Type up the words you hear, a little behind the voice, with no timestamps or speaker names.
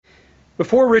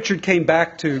Before Richard came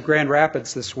back to Grand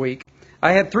Rapids this week,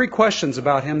 I had 3 questions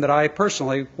about him that I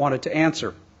personally wanted to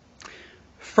answer.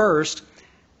 First,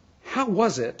 how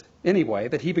was it, anyway,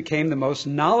 that he became the most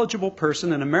knowledgeable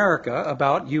person in America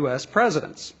about U.S.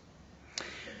 presidents?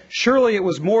 Surely it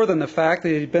was more than the fact that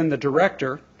he'd been the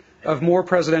director of more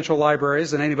presidential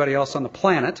libraries than anybody else on the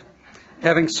planet,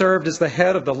 having served as the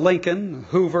head of the Lincoln,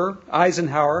 Hoover,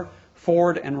 Eisenhower,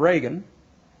 Ford, and Reagan.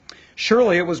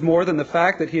 Surely it was more than the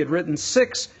fact that he had written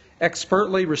 6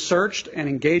 expertly researched and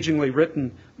engagingly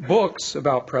written books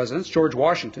about presidents, George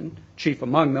Washington chief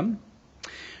among them.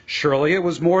 Surely it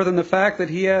was more than the fact that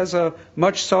he's a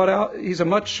much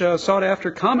sought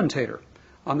after commentator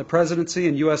on the presidency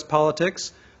and U.S.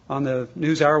 politics on the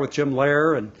NewsHour with Jim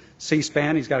Lehrer and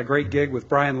C-SPAN. He's got a great gig with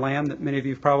Brian Lamb that many of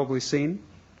you have probably seen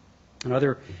on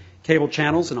other cable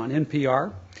channels and on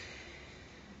NPR.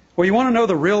 Well, you want to know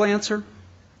the real answer?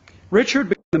 Richard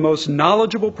became the most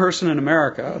knowledgeable person in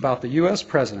America about the U.S.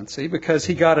 presidency because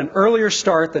he got an earlier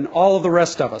start than all of the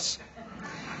rest of us.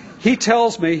 He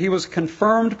tells me he was a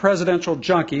confirmed presidential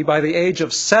junkie by the age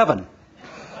of 7.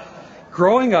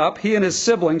 Growing up, he and his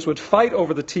siblings would fight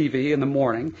over the TV in the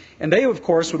morning, and they, of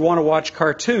course, would want to watch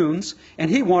cartoons, and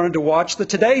he wanted to watch the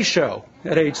Today Show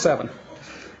at age 7.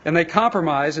 And they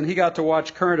compromised, and he got to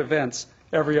watch current events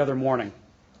every other morning.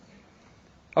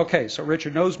 Okay, so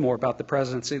Richard knows more about the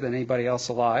presidency than anybody else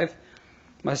alive.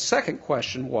 My second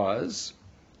question was,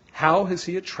 how has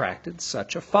he attracted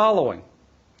such a following?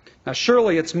 Now,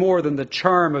 surely it's more than the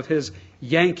charm of his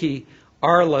Yankee,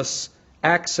 Arliss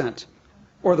accent,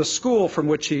 or the school from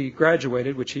which he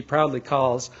graduated, which he proudly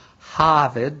calls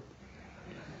Harvard.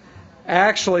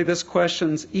 Actually, this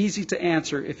question's easy to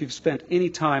answer if you've spent any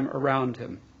time around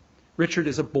him. Richard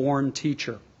is a born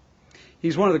teacher.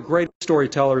 He's one of the great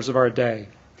storytellers of our day.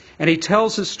 And he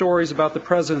tells his stories about the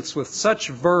presidents with such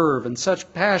verve and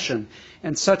such passion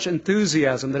and such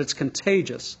enthusiasm that it's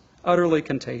contagious, utterly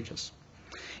contagious.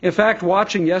 In fact,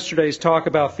 watching yesterday's talk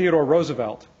about Theodore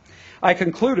Roosevelt, I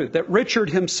concluded that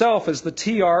Richard himself is the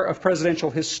TR of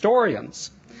presidential historians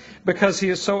because he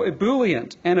is so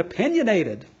ebullient and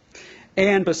opinionated.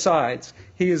 And besides,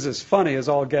 he is as funny as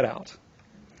all get out.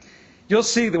 You'll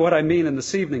see what I mean in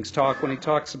this evening's talk when he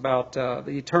talks about the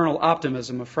eternal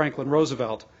optimism of Franklin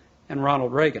Roosevelt and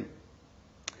Ronald Reagan.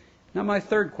 Now, my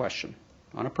third question,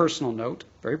 on a personal note,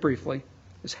 very briefly,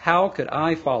 is how could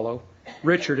I follow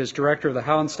Richard as director of the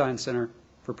Hauenstein Center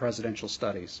for Presidential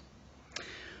Studies?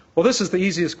 Well, this is the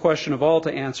easiest question of all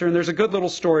to answer, and there's a good little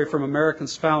story from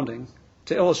America's founding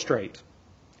to illustrate.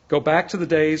 Go back to the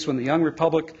days when the young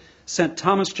republic sent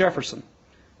Thomas Jefferson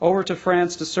over to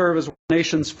France to serve as one of the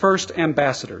nation's first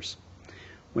ambassadors.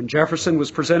 When Jefferson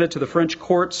was presented to the French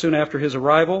court soon after his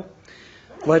arrival,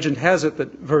 legend has it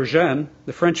that Vergennes,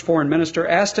 the French foreign minister,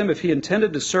 asked him if he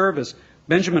intended to serve as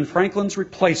Benjamin Franklin's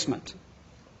replacement,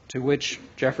 to which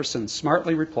Jefferson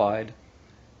smartly replied,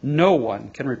 "No one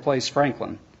can replace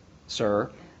Franklin, sir.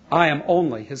 I am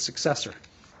only his successor."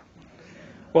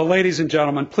 Well, ladies and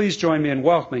gentlemen, please join me in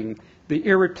welcoming the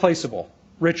irreplaceable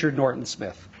Richard Norton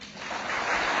Smith.